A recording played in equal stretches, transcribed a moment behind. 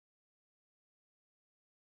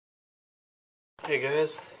Hey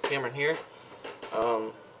guys, Cameron here.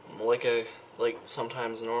 Um, like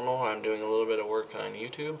sometimes normal, I'm doing a little bit of work on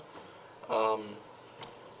YouTube. Um,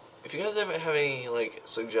 if you guys ever have any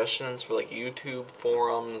suggestions for YouTube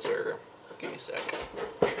forums or give me a sec.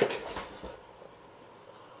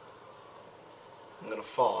 I'm gonna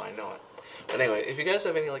fall, I know it. But anyway, if you guys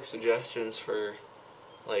have any suggestions for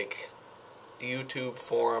like YouTube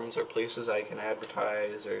forums or places I can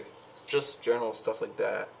advertise or just general stuff like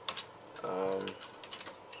that,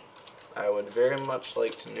 I would very much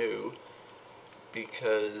like to know,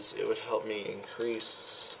 because it would help me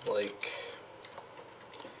increase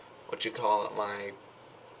what you call it, my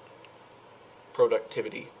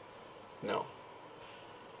productivity. No,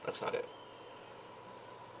 that's not it.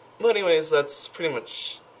 But anyways, that's pretty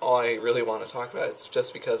much all I really want to talk about. It's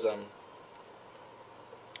just because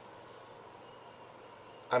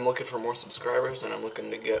I'm looking for more subscribers and I'm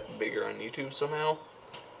looking to get bigger on YouTube somehow.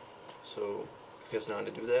 So if you guys know how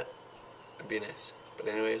to do that, it'd be nice. But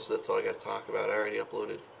anyways, that's all I got to talk about. I already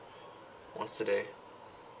uploaded once today,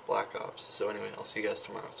 Black Ops. So anyway, I'll see you guys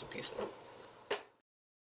tomorrow. So peace out.